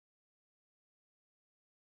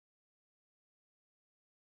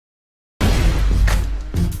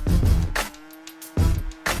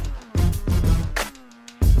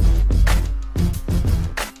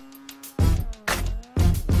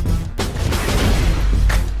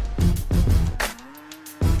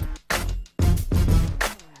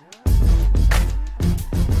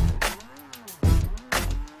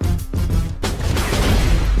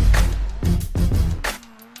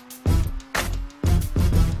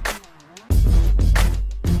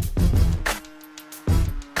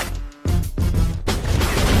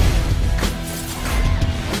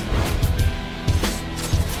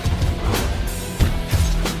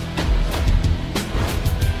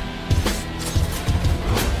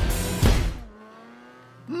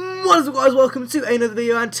What is up, guys? Welcome to another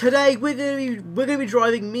video, and today we're gonna be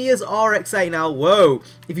driving Mia's RX8. Now, whoa!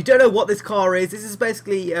 If you don't know what this car is, this is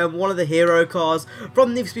basically one of the hero cars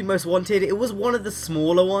from Need for Speed Most Wanted. It was one of the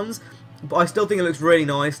smaller ones, but I still think it looks really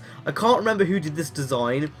nice. I can't remember who did this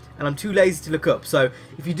design, and I'm too lazy to look up. So,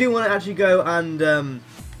 if you do want to actually go and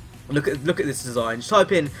look at this design, just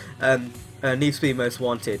type in Need for Speed Most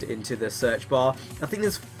Wanted into the search bar. I think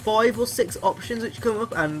there's 5 or 6 options which come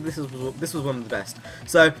up, and this was one of the best.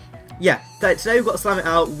 So yeah, today we've got to slam it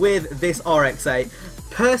out with this RX8.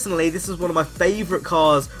 Personally, this is one of my favourite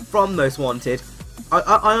cars from Most Wanted.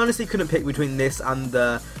 I honestly couldn't pick between this and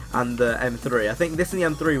the M3. I think this and the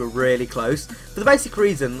M3 were really close for the basic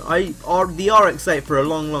reason the RX8 for a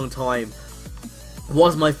long time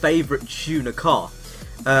was my favourite tuner car,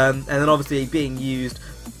 and then obviously being used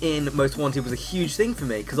in Most Wanted was a huge thing for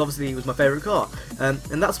me because obviously it was my favourite car,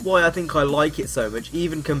 and that's why I think I like it so much,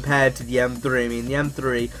 even compared to the M3. I mean, the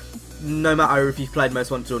M3, no matter if you've played Most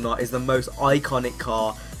Wanted or not, is the most iconic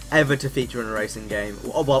car ever to feature in a racing game.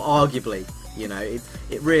 Well, arguably, you know,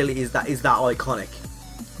 it really is that iconic.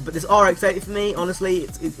 But this RX8 for me, honestly,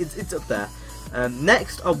 it's up there.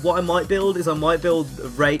 Next, what I might build is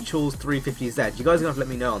Rachel's 350Z. You guys are going to have to let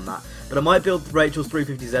me know on that. But I might build Rachel's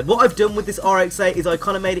 350Z. What I've done with this RX8 is I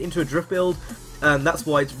kind of made it into a drift build. That's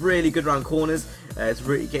why it's really good around corners. It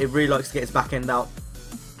really likes to get its back end out.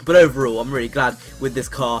 But overall, I'm really glad with this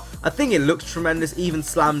car. I think it looks tremendous, even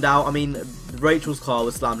slammed out. I mean, Rachel's car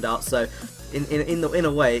was slammed out, so in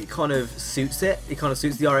a way, it kind of suits it. It kind of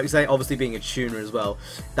suits the RX8. Obviously, being a tuner as well,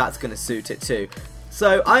 that's going to suit it too.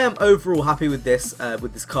 So I am overall happy with this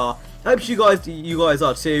car. I hope you guys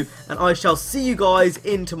are too, and I shall see you guys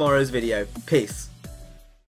in tomorrow's video. Peace.